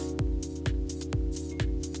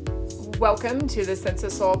Welcome to the Sense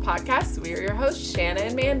of Soul podcast. We are your hosts, Shanna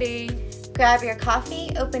and Mandy. Grab your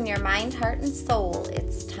coffee, open your mind, heart, and soul.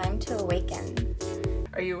 It's time to awaken.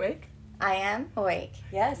 Are you awake? I am awake,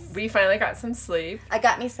 yes. We finally got some sleep. I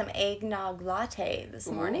got me some eggnog latte this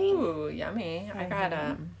morning. Ooh, yummy. I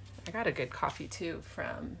got a good coffee too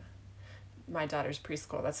from my daughter's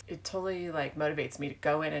preschool. It totally motivates me to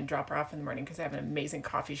go in and drop her off in the morning because they have an amazing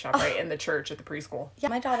coffee shop right in the church at the preschool. Yeah,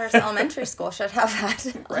 my daughter's elementary school should have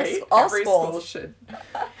that. Right? All Every schools school should.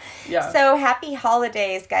 Yeah. So happy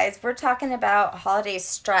holidays, guys. We're talking about holiday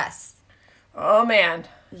stress. Oh, man.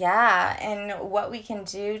 Yeah, and what we can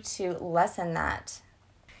do to lessen that.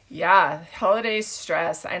 Yeah, holiday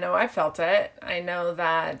stress. I know I felt it. I know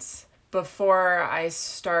that before I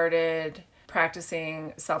started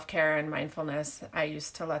practicing self-care and mindfulness, I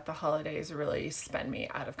used to let the holidays really spin me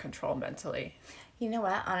out of control mentally. You know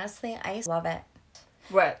what? Honestly, I love it.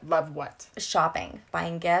 What? Love what? Shopping,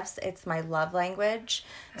 buying gifts. It's my love language.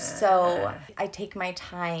 So I take my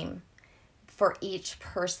time for each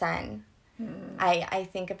person. I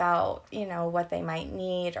think about, what they might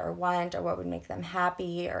need or want or what would make them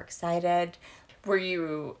happy or excited. Were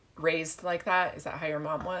you raised like that? Is that how your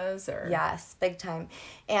mom was? Or Yes, big time.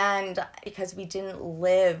 And because we didn't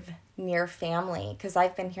live near family, because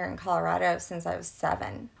I've been here in Colorado since I was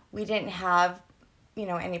 7. We didn't have,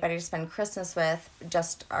 anybody to spend Christmas with,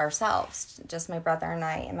 just ourselves, just my brother and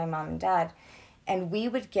I and my mom and dad. And we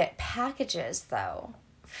would get packages, though,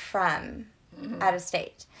 from out of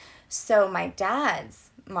state. So my dad's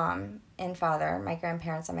mom and father, my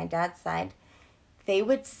grandparents on my dad's side, they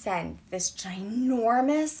would send this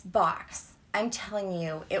ginormous box. I'm telling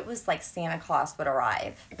you, it was like Santa Claus would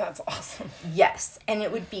arrive. That's awesome. Yes, and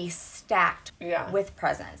it would be stacked with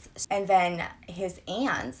presents. And then his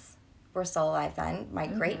aunts were still alive then, my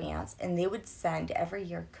great aunts, and they would send every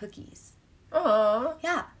year cookies. Aww.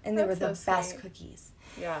 Yeah, and they were the so best sweet. cookies.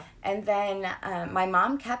 Yeah. And then my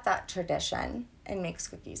mom kept that tradition and makes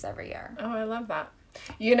cookies every year. Oh, I love that.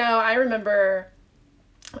 I remember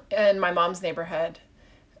in my mom's neighborhood,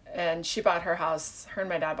 and she bought her house, her and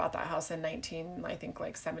my dad bought that house in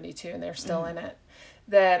 72, and they're still in it,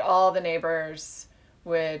 that all the neighbors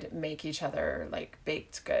would make each other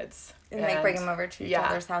baked goods. And bring them over to each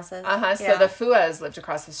other's houses. So the Fuas lived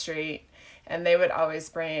across the street, and they would always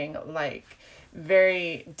bring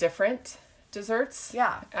very different desserts.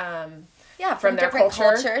 Yeah. From their different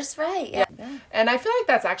culture. cultures, right? Yeah. And I feel like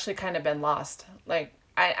that's actually kind of been lost.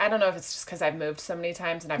 I don't know if it's just because I've moved so many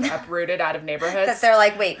times and I've uprooted out of neighborhoods. That they're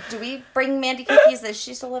like, wait, do we bring Mandy cookies? Does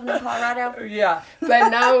she still live in Colorado? Yeah. But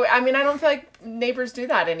no, I don't feel like neighbors do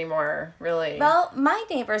that anymore, really. Well, my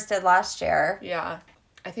neighbors did last year. Yeah.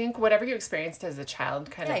 I think whatever you experienced as a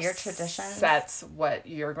child kind of your traditions sets what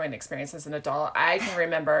you're going to experience as an adult. I can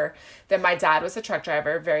remember that my dad was a truck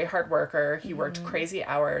driver, very hard worker. He worked crazy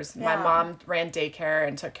hours. Yeah. My mom ran daycare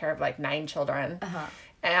and took care of 9 children. Uh-huh.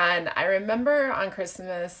 And I remember on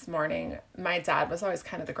Christmas morning, my dad was always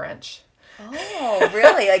kind of the Grinch. Oh,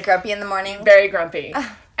 really? Grumpy in the morning? Very grumpy.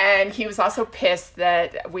 And he was also pissed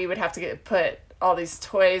that we would have to put all these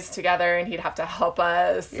toys together and he'd have to help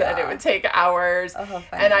us and it would take hours.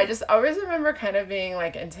 And I just always remember kind of being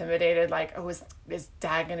intimidated, is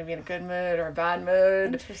dad going to be in a good mood or a bad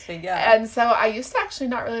mood? Interesting, yeah. And so I used to actually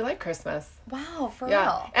not really like Christmas. Wow, for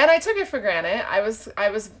real. And I took it for granted.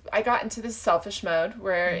 I got into this selfish mode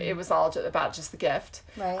where it was all about just the gift.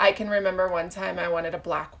 Right. I can remember one time I wanted a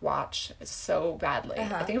black watch so badly.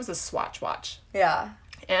 I think it was a Swatch watch. Yeah.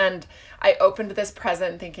 And I opened this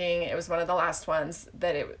present thinking it was one of the last ones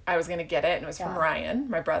that I was going to get it. And it was from Ryan,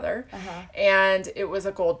 my brother. And it was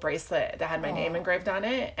a gold bracelet that had my name engraved on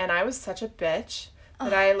it. And I was such a bitch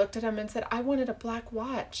that I looked at him and said, I wanted a black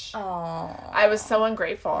watch. Oh. I was so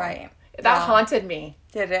ungrateful. Right. That haunted me.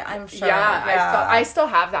 Did it? I'm sure. Yeah. I still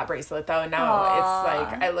have that bracelet though. Now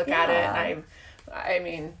it's I look at it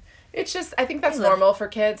and it's just, I think that's normal for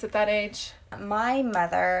kids at that age. My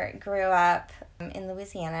mother grew up in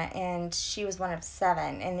Louisiana, and she was one of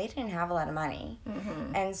 7, and they didn't have a lot of money.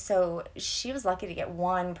 And so she was lucky to get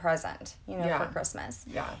one present, for Christmas.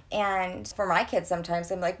 Yeah. And for my kids, sometimes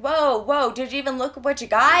I'm like, whoa, did you even look at what you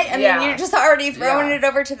got? I mean, you're just already throwing it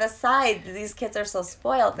over to the side. These kids are so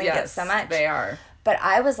spoiled. They get so much. They are. But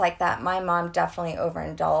I was like that. My mom definitely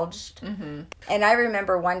overindulged. And I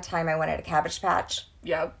remember one time I wanted a Cabbage Patch.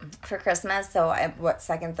 Yep. For Christmas. So,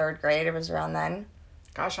 2nd, 3rd grade, it was around then.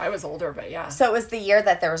 Gosh, I was older, but yeah. So it was the year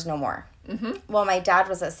that there was no more. Well, my dad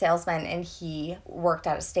was a salesman, and he worked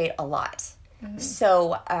out of state a lot.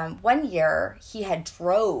 So one year, he had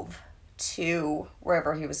drove to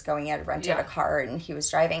wherever he was going. He had rented a car, and he was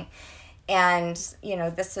driving. And,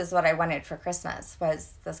 this is what I wanted for Christmas,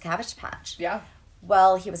 was this Cabbage Patch. Yeah.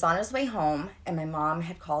 Well, he was on his way home, and my mom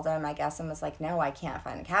had called him, I guess, and was like, no, I can't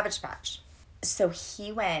find a Cabbage Patch. So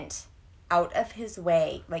he went out of his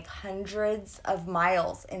way, like hundreds of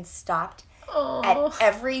miles, and stopped at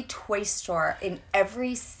every toy store in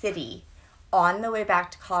every city on the way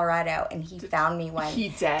back to Colorado, and he found me one. He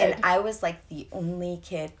did? And I was like the only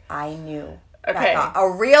kid I knew Okay. that got a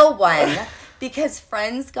real one, because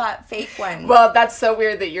friends got fake ones. Well, that's so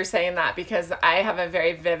weird that you're saying that, because I have a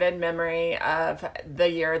very vivid memory of the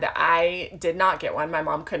year that I did not get one. My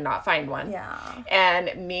mom could not find one. Yeah.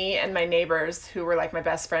 And me and my neighbors, who were like my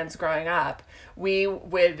best friends growing up, we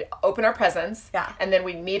would open our presents. Yeah. And then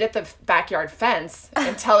we'd meet at the backyard fence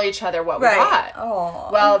and tell each other what we Right. got. Oh.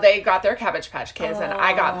 Well, they got their Cabbage Patch Kids and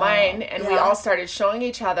I got mine, and we Yeah. all started showing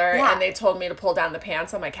each other, Yeah. and they told me to pull down the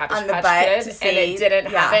pants on my Cabbage On the Patch butt Kid, to and it see. didn't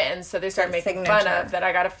have Yeah. it, and so they started The making fun signature. of that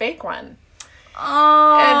I got a fake one.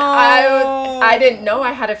 Oh. And I didn't know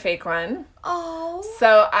I had a fake one. Oh.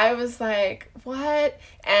 So I was like, what?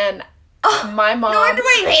 And my mom... No wonder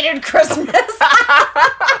why you hated Christmas.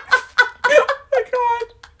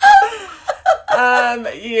 Oh my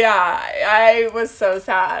God. Yeah, I was so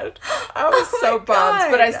sad. I was so bummed,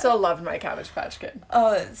 but I God. still loved my Cabbage Patch Kid.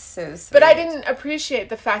 Oh, it's so sweet. But I didn't appreciate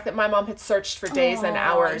the fact that my mom had searched for days and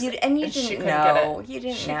hours, You she didn't couldn't know. get it. You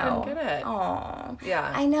didn't She know. couldn't get it. Oh.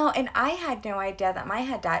 Yeah. I know, and I had no idea that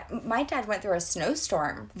my dad went through a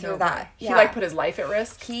snowstorm through that. He like put his life at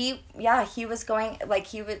risk. He was going, like,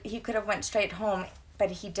 he could have went straight home,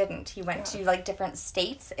 but he didn't. He went to like different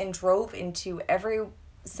states and drove into every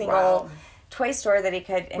single Wow. toy store that he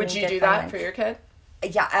could. And Would he you did do find that one. for your kid?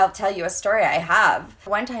 Yeah, I'll tell you a story I have.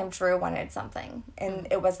 One time Drew wanted something, and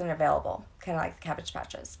it wasn't available, kind of like the Cabbage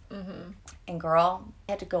Patches. Mm-hmm. And girl,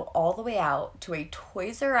 I had to go all the way out to a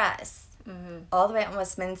Toys R Us, all the way out in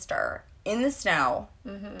Westminster, in the snow,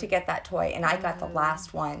 to get that toy. And I got the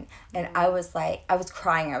last one, and I was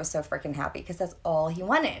crying. I was so freaking happy, because that's all he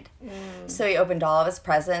wanted. So he opened all of his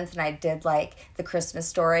presents, and I did, like, the Christmas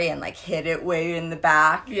Story and, like, hid it way in the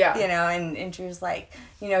back. Yeah. And Drew's like,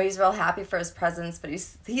 he's real happy for his presents, but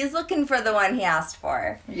he's looking for the one he asked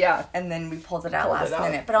for. Yeah. And then we pulled it out Pulled last it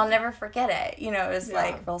out. minute. But I'll never forget it. It was Yeah.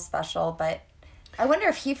 like real special, but I wonder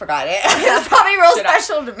if he forgot it. It was probably real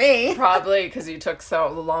special to me. Probably because you took so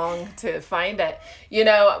long to find it.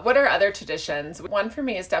 What are other traditions? One for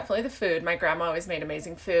me is definitely the food. My grandma always made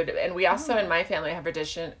amazing food. And we also, in my family, have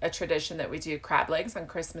a tradition that we do crab legs on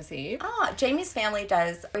Christmas Eve. Oh, Jamie's family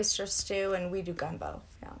does oyster stew, and we do gumbo.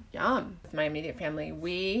 Yeah. Yum. With my immediate family,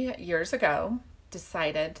 we, years ago,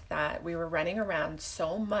 decided that we were running around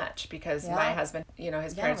so much because my husband,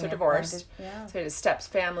 his parents we are had divorced. blended, yeah. So he had his step's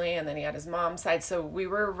family, and then he had his mom's side. So we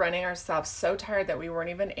were running ourselves so tired that we weren't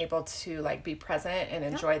even able to be present and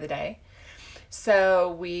enjoy the day.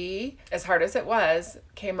 So we, as hard as it was,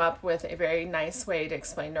 came up with a very nice way to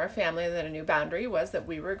explain to our family that a new boundary was that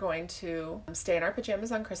we were going to stay in our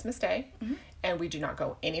pajamas on Christmas Day, and we do not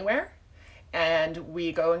go anywhere. And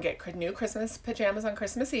we go and get new Christmas pajamas on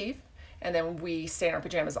Christmas Eve. And then we stay in our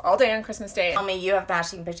pajamas all day on Christmas Day. Tell me you have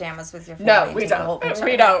matching pajamas with your family. No, we Take the whole don't. pajama.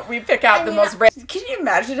 We don't. We pick out the most... Can you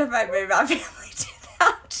imagine if I made my family do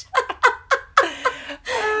that?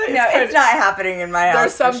 No, it's not happening in my house.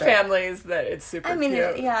 There's some for sure. families that it's super cute.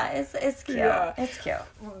 It's cute. Yeah. It's cute.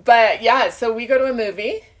 But yeah, so we go to a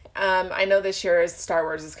movie. I know this year Star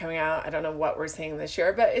Wars is coming out. I don't know what we're seeing this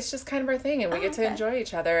year, but it's just kind of our thing, and we get to enjoy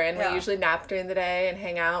each other. And we usually nap during the day and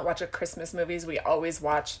hang out, watch Christmas movies. We always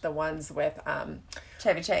watch the ones with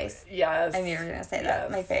Chevy Chase. yes. I knew you were gonna say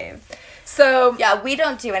that. My fave. So Yeah, we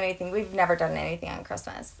don't do anything. We've never done anything on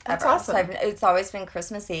Christmas. That's ever. awesome. So it's always been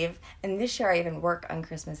Christmas Eve, and this year I even work on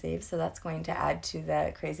Christmas Eve, so that's going to add to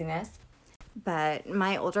the craziness. But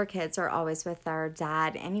my older kids are always with their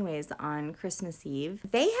dad anyways on Christmas Eve.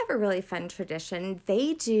 They have a really fun tradition.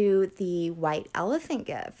 They do the white elephant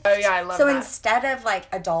gift. Oh, yeah, I love so that. instead of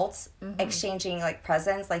adults exchanging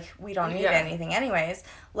presents, we don't need anything anyways,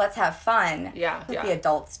 let's have fun. Yeah, What yeah. the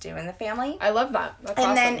adults do in the family. I love that. That's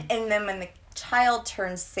and awesome. then when the child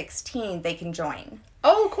turns 16, they can join.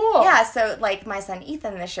 Oh, cool. Yeah, so my son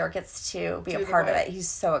Ethan this year gets to be a the part of white. it. He's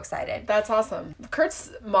so excited. That's awesome. Kurt's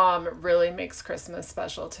mom really makes Christmas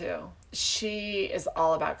special too. She is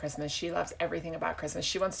all about Christmas. She loves everything about Christmas.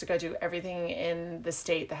 She wants to go do everything in the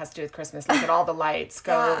state that has to do with Christmas. Look at all the lights.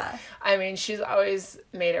 Go. Yeah. I mean, she's always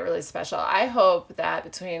made it really special. I hope that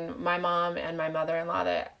between my mom and my mother-in-law,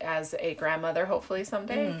 that as a grandmother, hopefully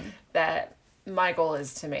someday, that my goal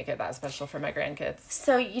is to make it that special for my grandkids.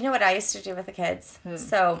 So you know what I used to do with the kids?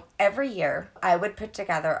 So every year I would put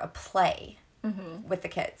together a play with the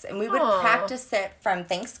kids. And we would Aw. practice it from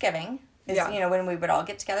Thanksgiving Is, Yeah. you know, when we would all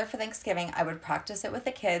get together for Thanksgiving, I would practice it with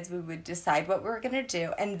the kids. We would decide what we were going to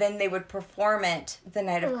do. And then they would perform it the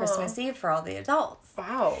night of Christmas Eve for all the adults.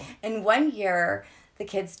 Wow. And one year, the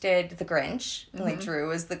kids did The Grinch. And, like, Drew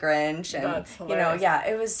was the Grinch. And, That's you know, hilarious. yeah,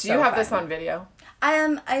 it was Do you have this on video?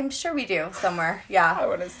 I'm sure we do somewhere. Yeah. I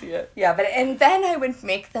want to see it. Yeah, and then I would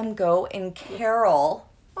make them go and carol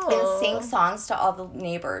and sing songs to all the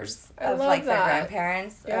neighbors of love like that. their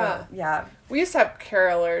grandparents. Yeah. Yeah. We used to have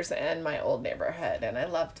carolers in my old neighborhood, and I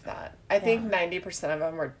loved that. I think 90% of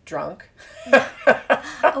them were drunk. Well,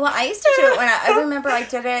 I used to do it when I remember I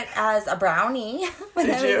did it as a brownie when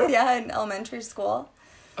Did I you? was in elementary school.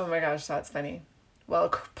 Oh my gosh, that's funny.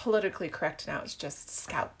 Well, politically correct now, it's just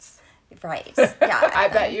scouts. Right. Yeah. I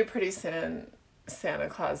bet you pretty soon Santa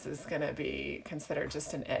Claus is going to be considered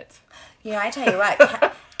just an it. You know, I tell you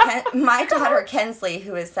what, my daughter Kensley,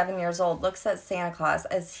 who is 7 years old, looks at Santa Claus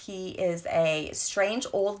as he is a strange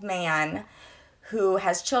old man who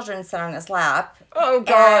has children sit on his lap. Oh,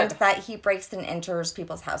 God. And that he breaks and enters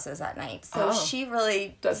people's houses at night. So she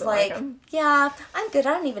really Doesn't is like like, him? yeah, I'm good.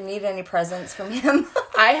 I don't even need any presents from him.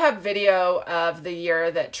 I have video of the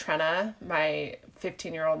year that Trenna, my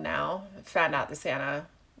 15-year-old now, found out the Santa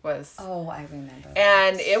was... Oh, I remember.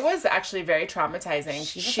 And it was actually very traumatizing.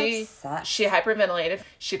 She was upset. She hyperventilated.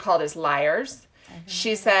 She called us liars.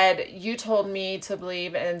 She said, you told me to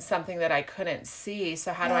believe in something that I couldn't see,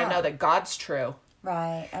 so how do I Yeah. know that God's true?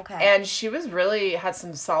 Right, okay. And she was really had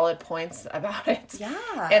some solid points about it.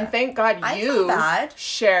 Yeah. And thank God I you felt bad.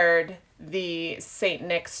 shared the Saint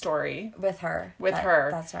Nick story with her. with her.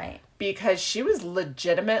 That's right. Because she was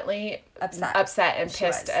legitimately Upset. and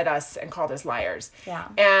pissed was. at us and called us liars. Yeah.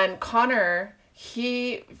 And Connor,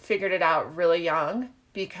 he figured it out really young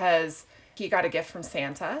because he got a gift from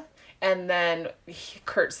Santa. And then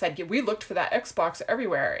Kurt said, yeah, we looked for that Xbox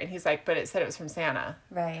everywhere. And he's like, but it said it was from Santa.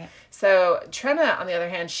 Right. So Trenna, on the other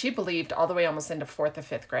hand, she believed all the way almost into 4th or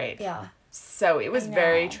 5th grade. Yeah. So it was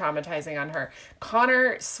very traumatizing on her.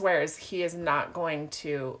 Connor swears he is not going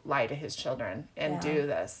to lie to his children and do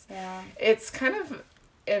this. Yeah. It's kind of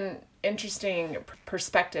an interesting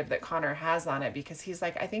perspective that Connor has on it because he's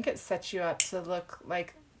like, I think it sets you up to look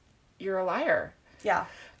like you're a liar. Yeah.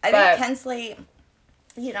 I think Kensley,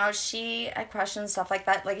 you know, I question stuff like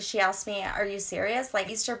that. Like, she asked me, are you serious? Like,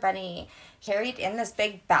 Easter Bunny carried in this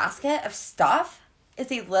big basket of stuff? Is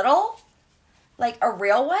he little? Like, a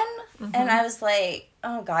real one? Mm-hmm. And I was like,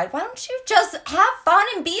 oh, God, why don't you just have fun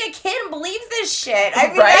and be a kid and believe this shit? I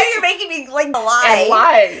mean, now you're making me, like, lie. And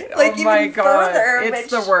lie. Like, oh, my even God. further, It's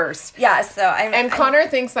the worst. Yeah, so Connor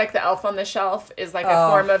thinks, like, the elf on the shelf is, like, a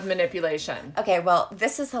form of manipulation. Okay, well,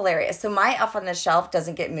 this is hilarious. So my elf on the shelf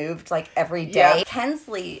doesn't get moved, like, every day. Yeah.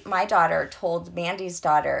 Kensley, my daughter, told Mandy's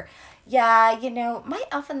daughter, yeah, you know, my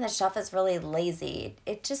elf on the shelf is really lazy.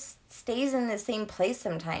 It just stays in the same place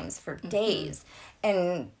sometimes for days.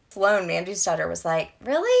 And Sloan, Mandy's daughter, was like,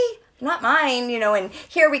 really? Not mine, you know, and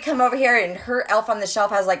here we come over here and her elf on the shelf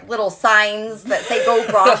has like little signs that say go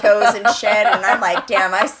Broncos and shit. And I'm like,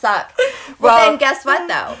 damn, I suck. Well, then guess what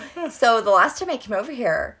though? So the last time I came over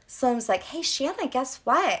here, Sloan's like, hey, Shanna, guess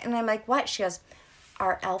what? And I'm like, what? She goes,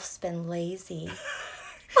 our elf's been lazy.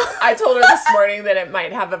 I told her this morning that it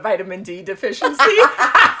might have a vitamin D deficiency.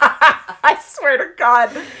 I swear to God.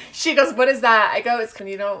 She goes, what is that? I go, it's when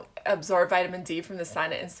you don't absorb vitamin D from the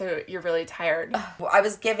sun, and so you're really tired. I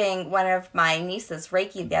was giving one of my nieces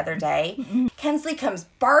Reiki the other day. Kensley comes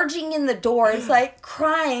barging in the door. It's like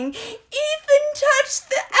crying, Ethan touched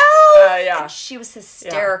the elf. Yeah. And she was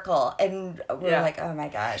hysterical. Yeah. And we're like, oh my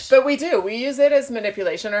gosh. But we do. We use it as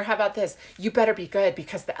manipulation. Or how about this? You better be good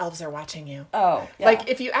because the elves are watching you. Oh, yeah. Like,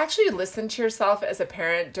 if you actually listen to yourself as a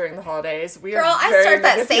parent during the holidays, we Girl, are very I start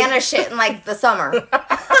that Santa shit in like the summer.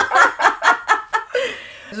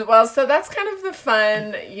 Well, so that's kind of the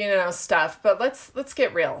fun, you know, stuff. But let's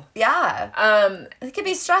get real. Yeah. It can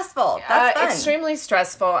be stressful. That's fun. Extremely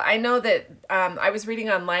stressful. I know that I was reading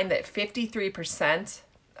online that 53%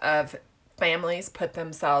 of families put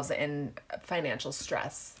themselves in financial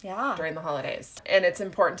stress during the holidays. And it's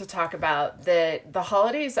important to talk about that the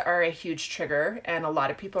holidays are a huge trigger, and a lot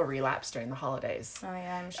of people relapse during the holidays. Oh,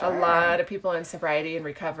 yeah, I'm sure. A lot of people in sobriety and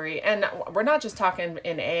recovery. And we're not just talking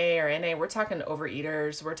in A or NA, we're talking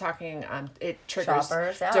overeaters. We're talking, it triggers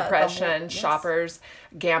depression, shoppers,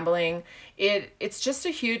 gambling. It's just a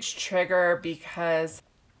huge trigger because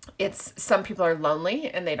it's some people are lonely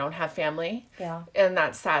and they don't have family. Yeah. And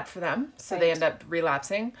that's sad for them. So they Right. end up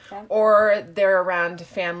relapsing. Yeah. Or they're around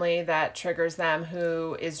family that triggers them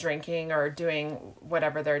who is drinking or doing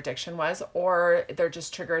whatever their addiction was. Or they're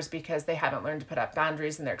just triggers because they haven't learned to put up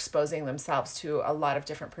boundaries and they're exposing themselves to a lot of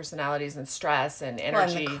different personalities and stress and energy.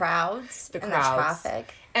 Well, and the crowds. The and crowds. the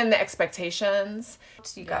traffic. And the expectations.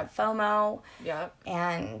 So you got FOMO. Yeah.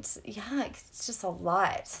 And yeah, it's just a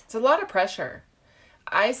lot. It's a lot of pressure.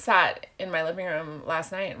 I sat in my living room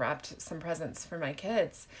last night and wrapped some presents for my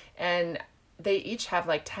kids. And they each have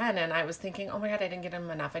like 10. And I was thinking, oh my God, I didn't get them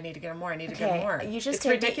enough. I need to get them more. I need to get them more. You just it's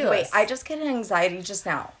get ridiculous. Wait, I just get an anxiety just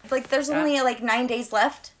now. Like there's only like 9 days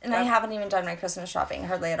left and I haven't even done my Christmas shopping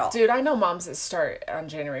hardly at all. Dude, I know moms that start on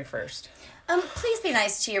January 1st. Please be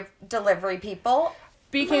nice to your delivery people.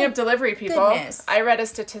 Speaking of delivery people, goodness. I read a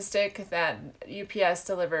statistic that UPS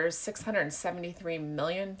delivers 673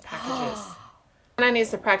 million packages. Anna needs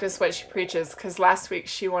to practice what she preaches because last week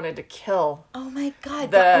she wanted to kill. Oh my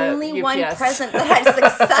God, The the only one UPS. present that I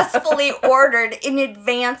successfully ordered in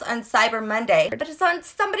advance on Cyber Monday, but it's on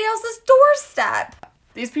somebody else's doorstep.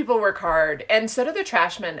 These people work hard, and so do the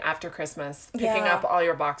trashmen after Christmas, picking Yeah. up all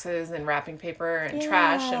your boxes and wrapping paper and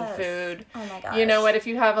trash and Yes. food. Oh my gosh. You know what? If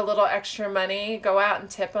you have a little extra money, go out and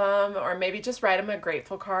tip them, or maybe just write them a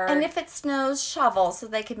grateful card. And if it snows, shovel so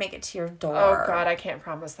they could make it to your door. Oh God, I can't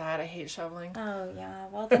promise that. I hate shoveling. Oh yeah,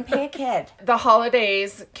 well then pay a kid. The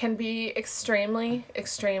holidays can be extremely,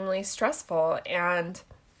 extremely stressful. And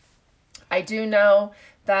I do know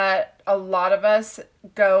that a lot of us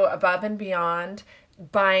go above and beyond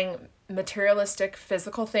buying materialistic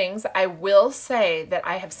physical things. I will say that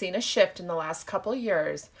I have seen a shift in the last couple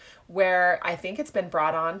years where I think it's been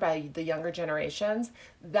brought on by the younger generations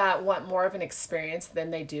that want more of an experience than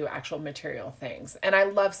they do actual material things. And I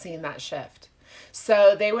love seeing that shift.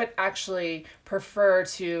 So they would actually prefer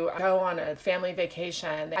to go on a family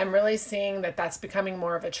vacation. I'm really seeing that that's becoming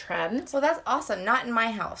more of a trend. Well, that's awesome. Not in my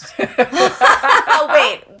house. Oh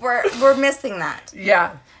wait, we're missing that.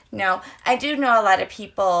 Yeah. No, I do know a lot of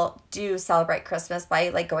people do celebrate Christmas by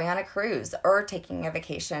like going on a cruise or taking a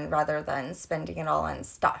vacation rather than spending it all on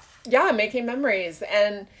stuff. Yeah, making memories.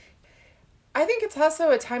 And I think it's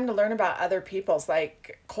also a time to learn about other people's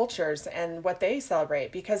like cultures and what they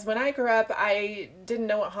celebrate. Because when I grew up, I didn't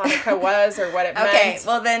know what Hanukkah was or what it Okay, meant.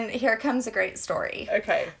 well then here comes a great story.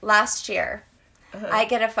 Okay. Last year, I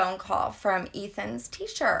get a phone call from Ethan's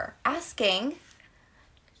teacher asking,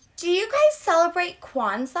 "Do you guys celebrate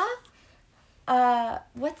Kwanzaa?"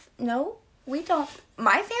 No, we don't.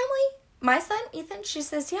 My family? My son, Ethan? She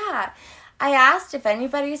says, yeah. I asked if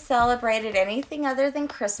anybody celebrated anything other than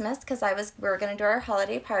Christmas because we were going to do our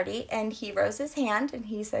holiday party, and he rose his hand and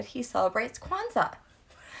he said he celebrates Kwanzaa.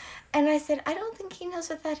 And I said, I don't think he knows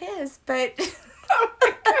what that is, but... Oh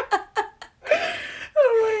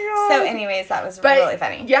my God. So anyways, that was really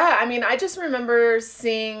funny. Yeah, I mean, I just remember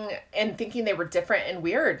seeing and thinking they were different and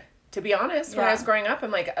weird. To be honest, when I Yeah. was growing up,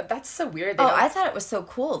 I'm like, that's so weird. Oh, I thought it was so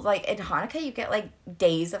cool. Like in Hanukkah, you get like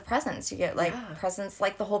days of presents. You get like presents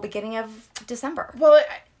like the whole beginning of December. Well,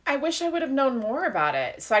 I wish I would have known more about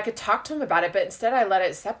it so I could talk to him about it, but instead I let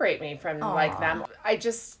it separate me from like them. I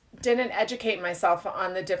just didn't educate myself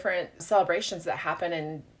on the different celebrations that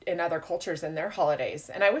happen in other cultures and their holidays,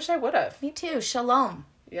 and I wish I would have. Me too. Shalom.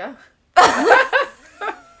 Yeah.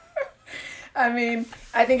 I mean,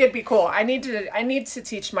 I think it'd be cool. I need to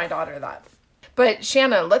teach my daughter that. But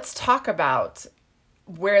Shanna, let's talk about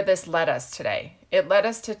where this led us today. It led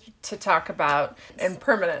us to talk about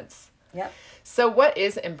impermanence. Yep. So what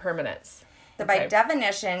is impermanence? So by Okay.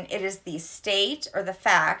 definition, it is the state or the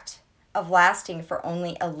fact of lasting for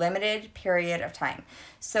only a limited period of time.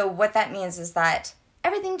 So what that means is that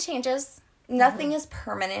everything changes. Nothing is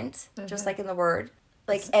permanent, just like in the word.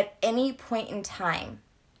 Like at any point in time,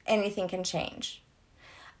 anything can change.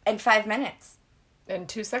 In 5 minutes. In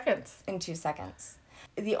 2 seconds. In 2 seconds.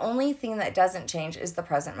 The only thing that doesn't change is the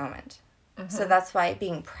present moment. So that's why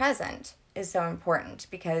being present is so important,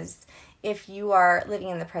 because if you are living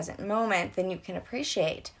in the present moment, then you can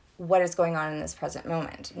appreciate what is going on in this present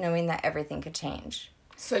moment, knowing that everything could change.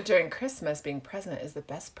 So during Christmas, being present is the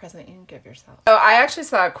best present you can give yourself. So I actually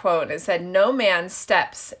saw a quote and it said, "No man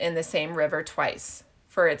steps in the same river twice,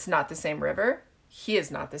 for it's not the same river. He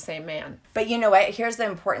is not the same man." But you know what? Here's the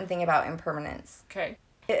important thing about impermanence. Okay.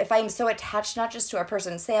 If I'm so attached, not just to a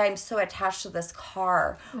person, say I'm so attached to this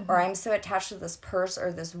car, or I'm so attached to this purse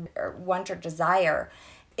or this want or desire,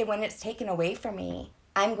 when it's taken away from me,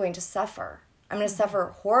 I'm going to suffer. I'm going to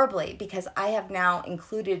suffer horribly because I have now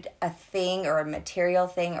included a thing or a material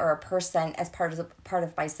thing or a person as part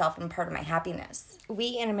of myself and part of my happiness.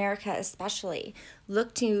 We in America especially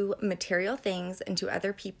look to material things and to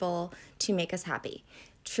other people to make us happy.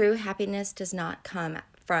 True happiness does not come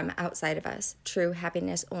from outside of us. True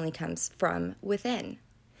happiness only comes from within.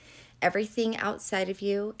 Everything outside of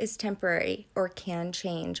you is temporary or can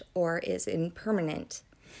change or is impermanent.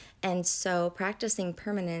 And so practicing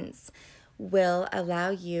permanence will allow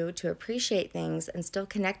you to appreciate things and still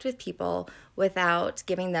connect with people without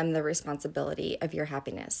giving them the responsibility of your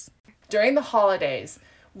happiness. During the holidays,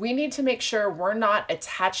 we need to make sure we're not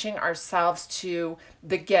attaching ourselves to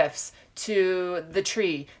the gifts, to the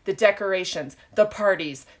tree, the decorations, the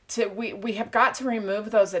parties. We have got to remove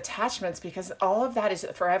those attachments because all of that is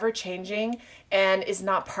forever changing and is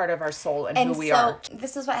not part of our soul and who we are. And so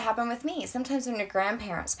this is what happened with me. Sometimes when your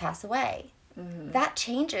grandparents pass away, that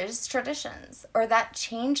changes traditions, or that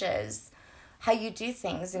changes how you do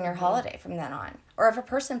things in your holiday from then on. Or if a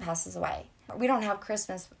person passes away. We don't have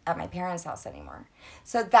Christmas at my parents' house anymore.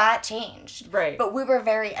 So that changed. Right. But we were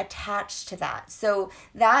very attached to that. So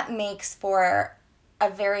that makes for a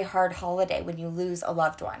very hard holiday when you lose a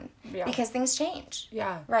loved one. Yeah. Because things change.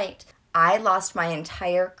 Yeah. Right. I lost my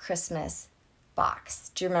entire Christmas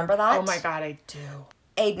box. Do you remember that? Oh my God, I do.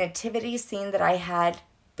 A nativity scene that I had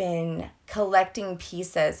been collecting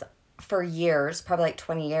pieces for years, probably like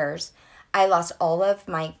 20 years. I lost all of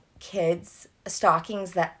my kids'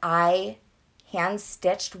 stockings that I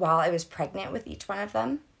hand-stitched while I was pregnant with each one of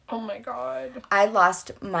them. Oh my God. I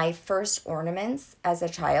lost my first ornaments as a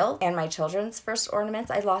child and my children's first ornaments.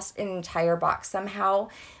 I lost an entire box. Somehow,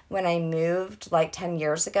 when I moved like 10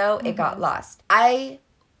 years ago, it got lost. I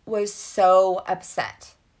was so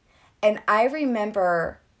upset. And I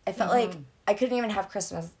remember, I felt like I couldn't even have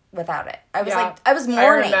Christmas without it. I was I was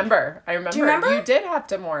mourning. I remember. Do you remember? You did have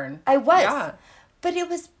to mourn. I was. Yeah. But it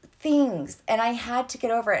was things, and I had to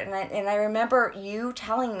get over it. And I remember you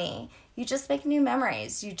telling me, you just make new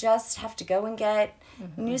memories. You just have to go and get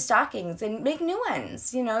new stockings and make new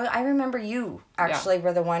ones. You know, I remember you actually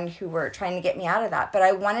were the one who were trying to get me out of that. But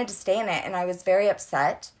I wanted to stay in it, and I was very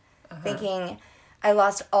upset, thinking I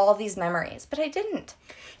lost all these memories. But I didn't.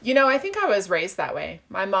 You know, I think I was raised that way.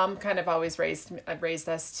 My mom kind of always raised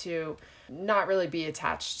us to not really be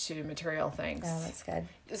attached to material things. Oh, that's good.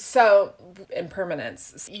 So,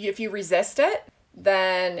 impermanence. If you resist it,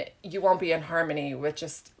 then you won't be in harmony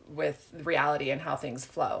with reality and how things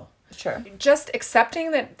flow. Sure. Just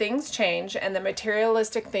accepting that things change and the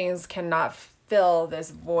materialistic things cannot fill this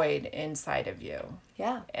void inside of you.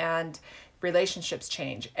 Yeah. And relationships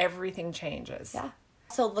change. Everything changes. Yeah.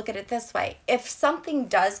 So look at it this way. If something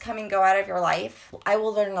does come and go out of your life, I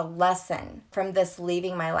will learn a lesson from this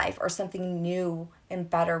leaving my life, or something new and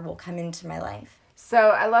better will come into my life. So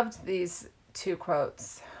I loved these two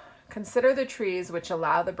quotes. Consider the trees which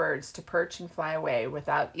allow the birds to perch and fly away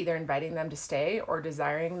without either inviting them to stay or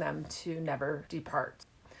desiring them to never depart.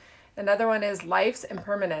 Another one is, life's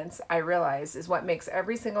impermanence, I realize, is what makes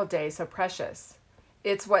every single day so precious.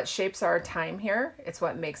 It's what shapes our time here. It's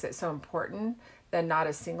what makes it so important that not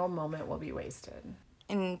a single moment will be wasted.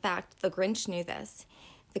 In fact, the Grinch knew this.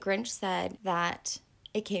 The Grinch said that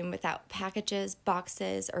it came without packages,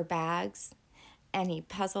 boxes, or bags, and he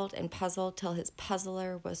puzzled and puzzled till his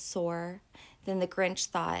puzzler was sore. Then the Grinch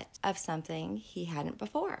thought of something he hadn't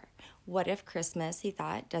before. What if Christmas, he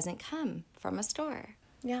thought, doesn't come from a store?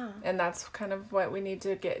 Yeah. And that's kind of what we need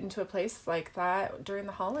to get into a place like that during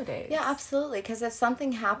the holidays. Yeah, absolutely. Because if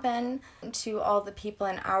something happened to all the people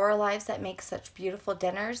in our lives that make such beautiful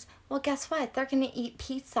dinners, well, guess what? They're going to eat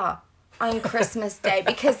pizza on Christmas Day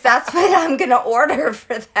because that's what I'm going to order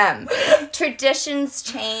for them. Traditions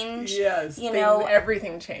change. Yes. You know,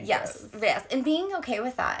 everything changes. Yes. And being okay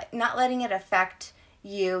with that, not letting it affect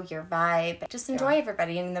you, your vibe. Just enjoy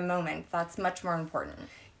everybody in the moment. That's much more important.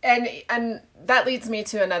 And that leads me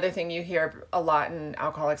to another thing you hear a lot in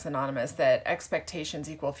Alcoholics Anonymous, that expectations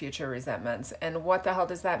equal future resentments. And what the hell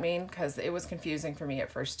does that mean? Because it was confusing for me at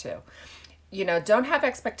first too. You know, don't have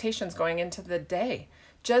expectations going into the day.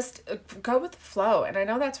 Just go with the flow. And I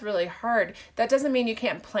know that's really hard. That doesn't mean you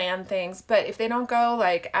can't plan things, but if they don't go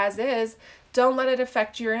like as is, don't let it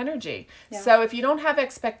affect your energy. Yeah. So if you don't have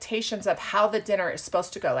expectations of how the dinner is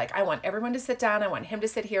supposed to go, like I want everyone to sit down, I want him to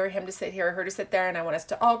sit here, him to sit here, her to sit there, and I want us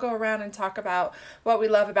to all go around and talk about what we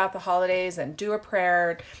love about the holidays and do a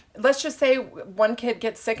prayer. Let's just say one kid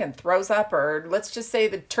gets sick and throws up, or let's just say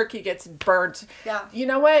the turkey gets burnt. Yeah. You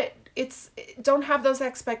know what? Don't have those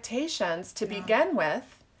expectations to begin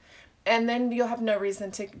with, and then you'll have no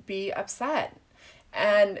reason to be upset.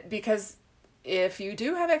 And because if you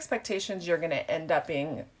do have expectations, you're going to end up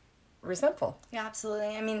being resentful. Yeah,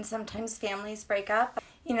 absolutely. I mean, sometimes families break up.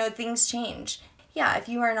 You know, things change. Yeah, if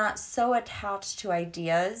you are not so attached to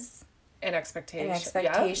ideas And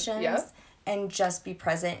expectations. Yeah. And just be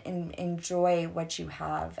present and enjoy what you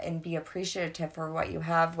have and be appreciative for what you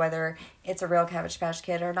have, whether it's a real Cabbage Patch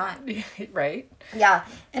Kid or not. Right? Yeah.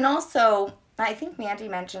 And also, I think Mandy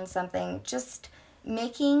mentioned something, just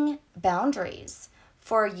making boundaries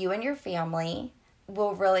for you and your family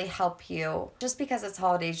will really help you. Just because it's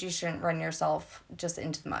holidays, you shouldn't run yourself just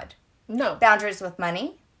into the mud. No. Boundaries with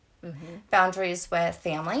money, boundaries with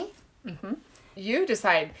family. You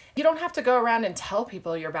decide. You don't have to go around and tell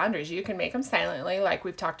people your boundaries. You can make them silently, like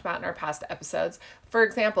we've talked about in our past episodes. For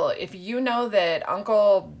example, if you know that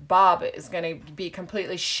Uncle Bob is going to be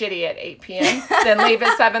completely shitty at 8 p.m., then leave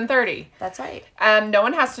at 7:30. That's right. No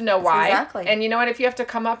one has to know why. Exactly. And you know what? If you have to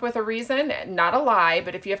come up with a reason, not a lie,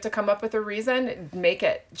 but if you have to come up with a reason, make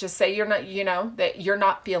it. Just say you're not, that you're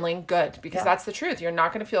not feeling good, because that's the truth. You're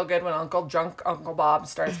not going to feel good when drunk Uncle Bob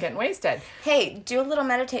starts getting wasted. Hey, do a little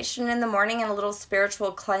meditation in the morning and a little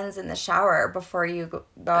spiritual cleanse in the shower before you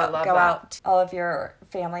go out to all of your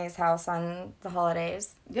family's house on the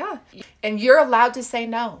holidays. Yeah. And you're allowed to say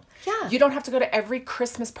no. Yeah. You don't have to go to every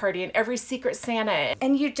Christmas party and every Secret Santa.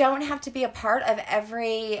 And you don't have to be a part of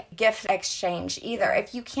every gift exchange either.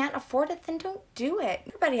 If you can't afford it, then don't do it.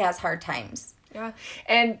 Everybody has hard times. Yeah.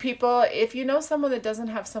 And people, if you know someone that doesn't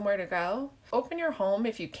have somewhere to go, open your home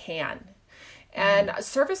if you can. And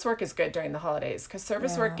service work is good during the holidays, because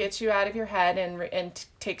service work gets you out of your head and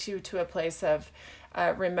takes you to a place of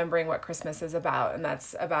remembering what Christmas is about. And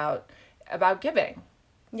that's about giving.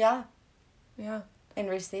 Yeah. Yeah. And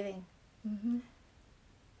receiving. Language.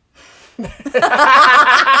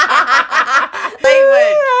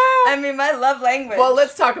 I mean, my love language. Well,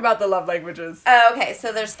 let's talk about the love languages. Okay,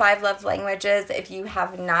 so there's 5 love languages. If you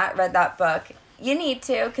have not read that book, you need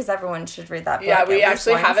to, because everyone should read that book. Yeah, we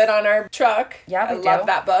actually have it on our truck. Yeah, we I love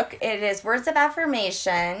that book. It is words of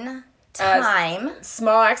affirmation, time,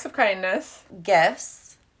 small acts of kindness,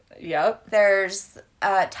 gifts. Yep. There's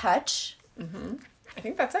touch. I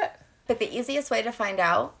think that's it. But the easiest way to find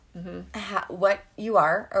out what you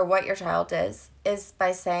are or what your child is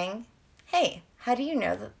by saying, hey, how do you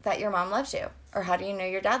know that your mom loves you? Or how do you know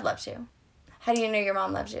your dad loves you? How do you know your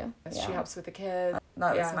mom loves you? She helps with the kids.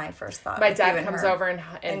 That was my first thought. My dad comes over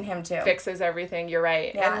and him too. Fixes everything. You're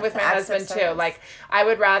right. Yeah, and with my husband too. Like, I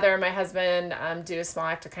would rather my husband do a small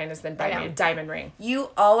act of kindness than buy me a diamond ring.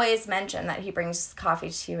 You always mention that he brings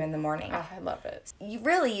coffee to you in the morning. Oh, I love it.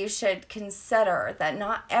 You should consider that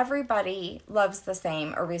not everybody loves the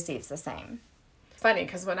same or receives the same. Funny,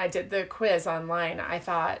 because when I did the quiz online, I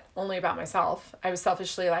thought only about myself. I was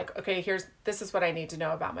selfishly like, okay, this is what I need to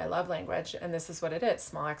know about my love language, and this is what it is.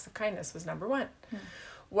 Small acts of kindness was number 1.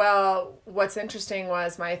 Well, what's interesting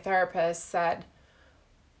was my therapist said,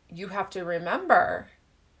 you have to remember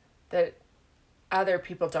that other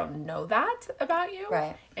people don't know that about you.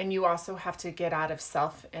 Right. And you also have to get out of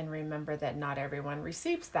self and remember that not everyone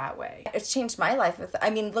receives that way. It's changed my life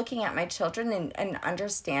looking at my children and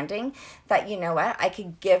understanding that, you know what, I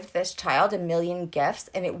could give this child 1 million gifts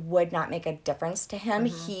and it would not make a difference to him.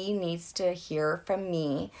 He needs to hear from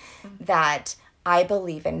me that I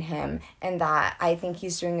believe in him and that I think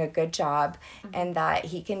he's doing a good job and that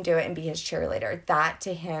he can do it and be his cheerleader. That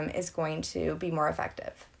to him is going to be more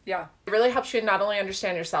effective. Yeah. It really helps you not only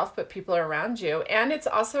understand yourself, but people around you. And it's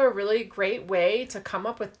also a really great way to come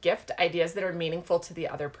up with gift ideas that are meaningful to the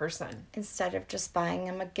other person. Instead of just buying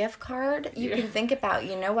them a gift card, you can think about,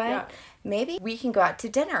 you know what, Yeah. maybe we can go out to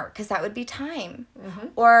dinner because that would be time.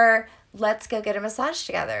 Or let's go get a massage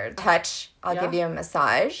together. Touch, I'll give you a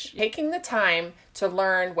massage. Taking the time to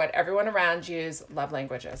learn what everyone around you's love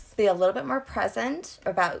language is. Be a little bit more present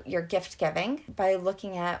about your gift giving by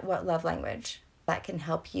looking at what love language that can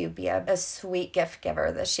help you be a sweet gift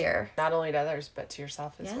giver this year. Not only to others, but to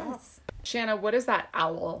yourself as well. Shanna, what does that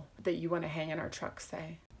owl that you want to hang in our truck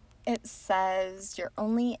say? It says, you're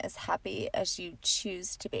only as happy as you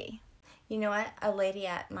choose to be. You know what? A lady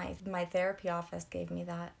at my therapy office gave me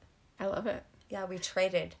that. I love it. Yeah, we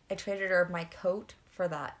traded. I traded her my coat for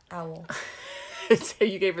that owl. So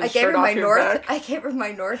you gave her the shirt off your back? I gave her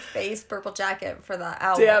my North Face purple jacket for the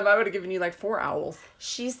owl. Damn, I would have given you like 4 owls.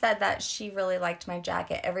 She said that she really liked my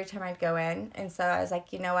jacket every time I'd go in. And so I was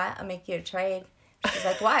like, you know what? I'll make you a trade. She's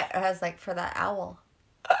like, what? I was like, for that owl.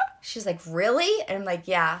 She's like, really? And I'm like,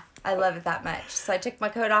 yeah, I love it that much. So I took my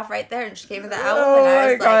coat off right there and she gave me the owl. Oh and I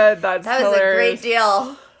was my God, like, that was a great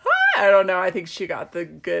deal. I don't know. I think she got the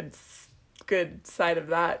good side of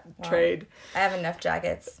that trade. I have enough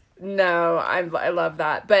jackets. No, I love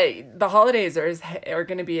that. But the holidays are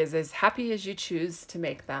going to be as happy as you choose to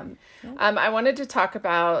make them. Yeah. I wanted to talk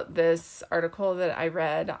about this article that I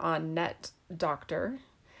read on Net Doctor.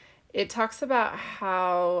 It talks about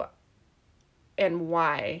how and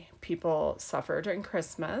why people suffer during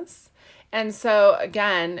Christmas. And so,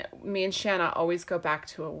 again, me and Shanna always go back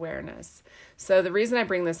to awareness. So the reason I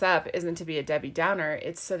bring this up isn't to be a Debbie Downer.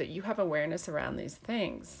 It's so that you have awareness around these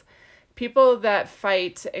things. People that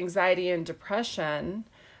fight anxiety and depression,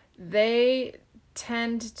 they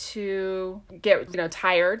tend to get,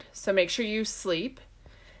 tired. So make sure you sleep.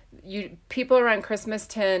 People around Christmas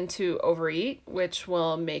tend to overeat, which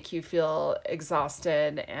will make you feel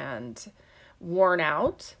exhausted and worn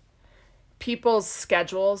out. People's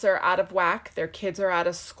schedules are out of whack. Their kids are out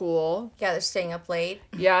of school. Yeah, they're staying up late.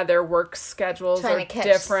 Yeah, their work schedules are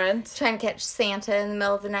different. Trying to catch Santa in the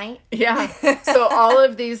middle of the night. Yeah. So all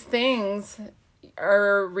of these things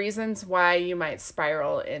are reasons why you might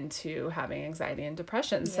spiral into having anxiety and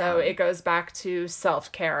depression. Yeah. So it goes back to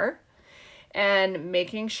self-care and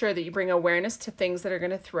making sure that you bring awareness to things that are going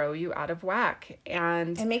to throw you out of whack.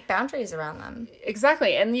 And make boundaries around them.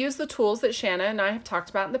 Exactly. And use the tools that Shanna and I have talked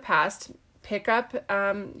about in the past. Pick up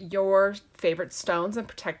your favorite stones and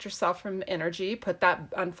protect yourself from energy. Put that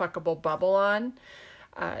unfuckable bubble on.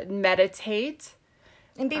 Meditate.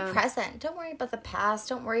 And be present. Don't worry about the past.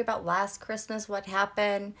 Don't worry about last Christmas, what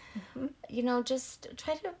happened. Mm-hmm. Just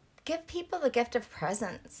try to give people the gift of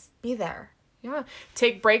presence. Be there. Yeah.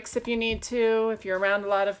 Take breaks if you need to. If you're around a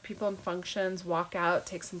lot of people and functions, walk out.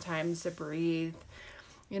 Take some time to breathe.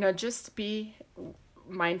 Just be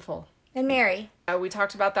mindful. And Mary. We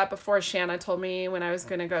talked about that before. Shanna told me when I was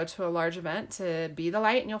going to go to a large event to be the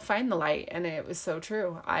light and you'll find the light. And it was so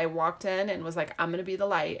true. I walked in and was like, I'm going to be the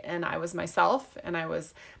light. And I was myself and I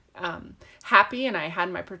was happy and I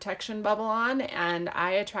had my protection bubble on and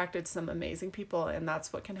I attracted some amazing people. And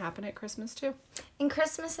that's what can happen at Christmas too. And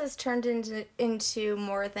Christmas has turned into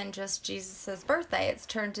more than just Jesus's birthday. It's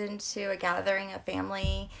turned into a gathering of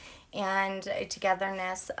family and a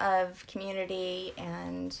togetherness of community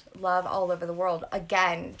and love all over the world.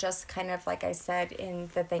 Again, just kind of like I said in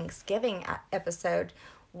the Thanksgiving episode,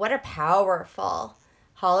 what a powerful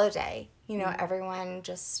holiday. Everyone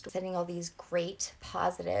just sending all these great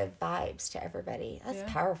positive vibes to everybody. That's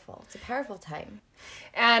powerful. It's a powerful time.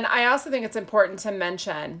 And I also think it's important to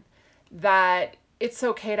mention that it's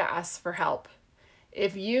okay to ask for help.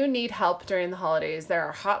 If you need help during the holidays, there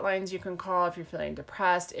are hotlines you can call if you're feeling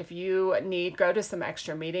depressed. If you go to some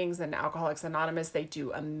extra meetings, and Alcoholics Anonymous, they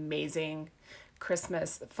do amazing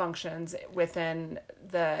Christmas functions within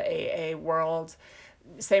the AA world.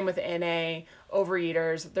 Same with NA,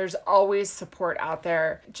 overeaters. There's always support out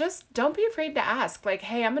there. Just don't be afraid to ask. Like,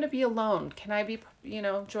 hey, I'm going to be alone. Can I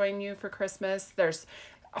join you for Christmas? There's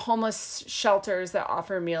homeless shelters that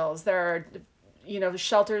offer meals. There are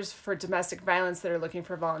shelters for domestic violence that are looking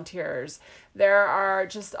for volunteers. There are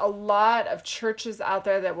just a lot of churches out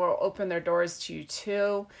there that will open their doors to you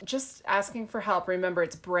too. Just asking for help. Remember,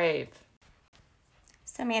 it's brave.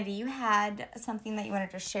 So, Mandy, you had something that you wanted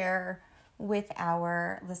to share with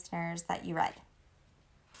our listeners that you read.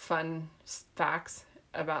 Fun facts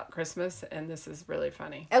about Christmas, and this is really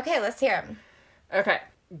funny. Okay, let's hear them. Okay.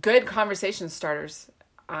 Good conversation starters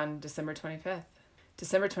on December 25th.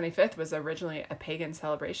 December 25th was originally a pagan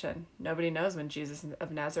celebration. Nobody knows when Jesus of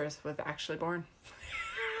Nazareth was actually born.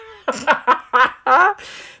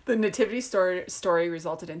 The nativity story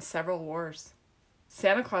resulted in several wars.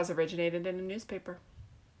 Santa Claus originated in a newspaper.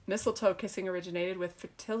 Mistletoe kissing originated with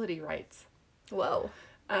fertility rites. Whoa.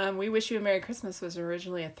 We Wish You a Merry Christmas was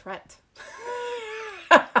originally a threat.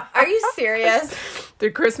 Are you serious? The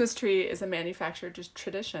Christmas tree is a manufactured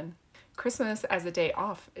tradition. Christmas as a day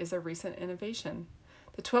off is a recent innovation.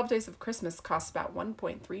 The 12 Days of Christmas cost about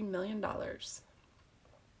 $1.3 million.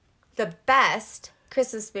 The best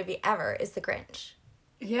Christmas movie ever is The Grinch.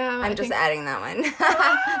 Yeah. I'm just adding that one.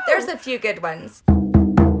 There's a few good ones.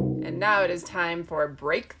 And now it is time for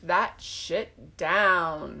Break That Shit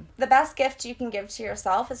Down. The best gift you can give to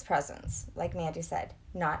yourself is presents, like Mandy said.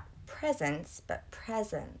 Not presents, but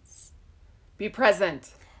presence. Be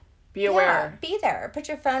present. Be aware. Yeah, be there. Put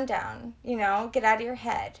your phone down. Get out of your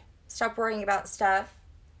head. Stop worrying about stuff.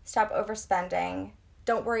 Stop overspending.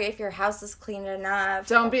 Don't worry if your house is clean enough.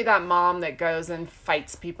 Don't be that mom that goes and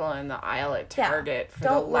fights people in the aisle at Target for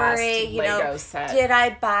the last Lego set. Did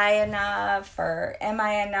I buy enough or am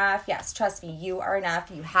I enough? Yes, trust me, you are enough.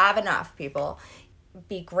 You have enough, people.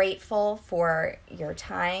 Be grateful for your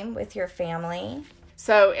time with your family.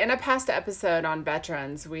 So in a past episode on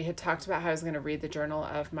veterans, we had talked about how I was going to read the journal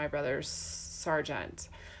of my brother's sergeant.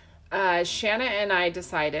 Shanna and I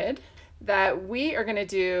decided that we are going to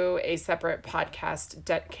do a separate podcast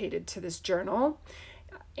dedicated to this journal.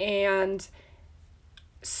 And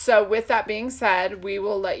so with that being said, we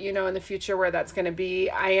will let you know in the future where that's going to be.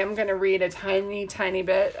 I am going to read a tiny, tiny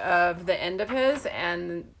bit of the end of his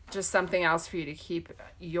and just something else for you to keep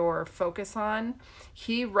your focus on.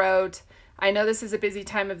 He wrote, I know this is a busy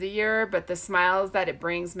time of the year, but the smiles that it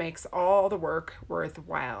brings makes all the work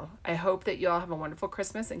worthwhile. I hope that you all have a wonderful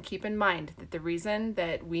Christmas, and keep in mind that the reason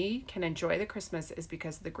that we can enjoy the Christmas is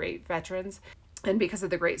because of the great veterans and because of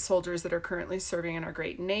the great soldiers that are currently serving in our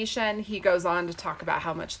great nation. He goes on to talk about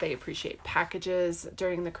how much they appreciate packages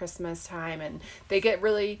during the Christmas time, and they get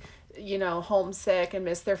really, homesick and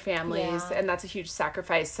miss their families. Yeah. And that's a huge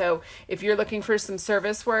sacrifice. So if you're looking for some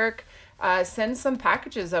service work, send some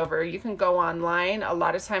packages over. You can go online. A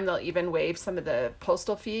lot of time they'll even waive some of the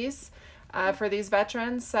postal fees for these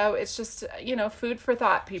veterans. So it's just, food for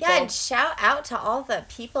thought, people. Yeah, and shout out to all the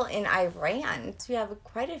people in Iran. We have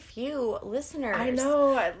quite a few listeners. I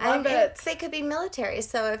know, I love it. They could be military.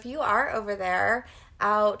 So if you are over there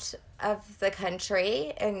out of the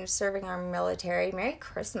country and serving our military, Merry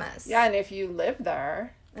Christmas. Yeah, and if you live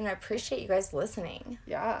there. And I appreciate you guys listening.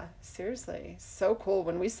 Yeah, seriously. So cool.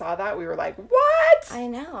 When we saw that, we were like, what? I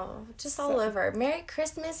know. Just all over. Merry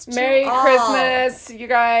Christmas to Merry all. Christmas, you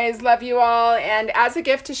guys. Love you all. And as a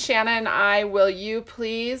gift to Shanna and I, will you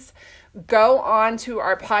please go on to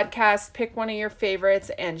our podcast, pick one of your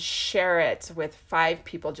favorites, and share it with 5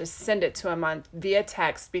 people. Just send it to them via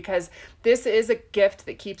text, because this is a gift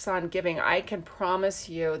that keeps on giving. I can promise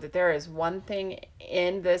you that there is one thing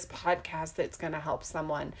in this podcast that's going to help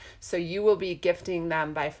someone. So you will be gifting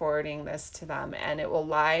them by forwarding this to them, and it will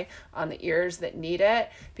lie on the ears that need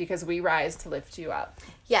it, because we rise to lift you up.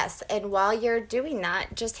 Yes, and while you're doing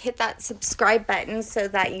that, just hit that subscribe button so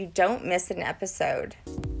that you don't miss an episode.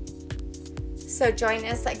 So join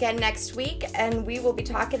us again next week, and we will be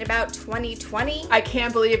talking about 2020. I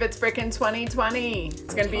can't believe it's frickin' 2020.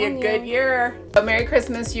 It's going to be a good year. So Merry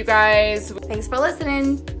Christmas, you guys. Thanks for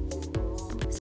listening.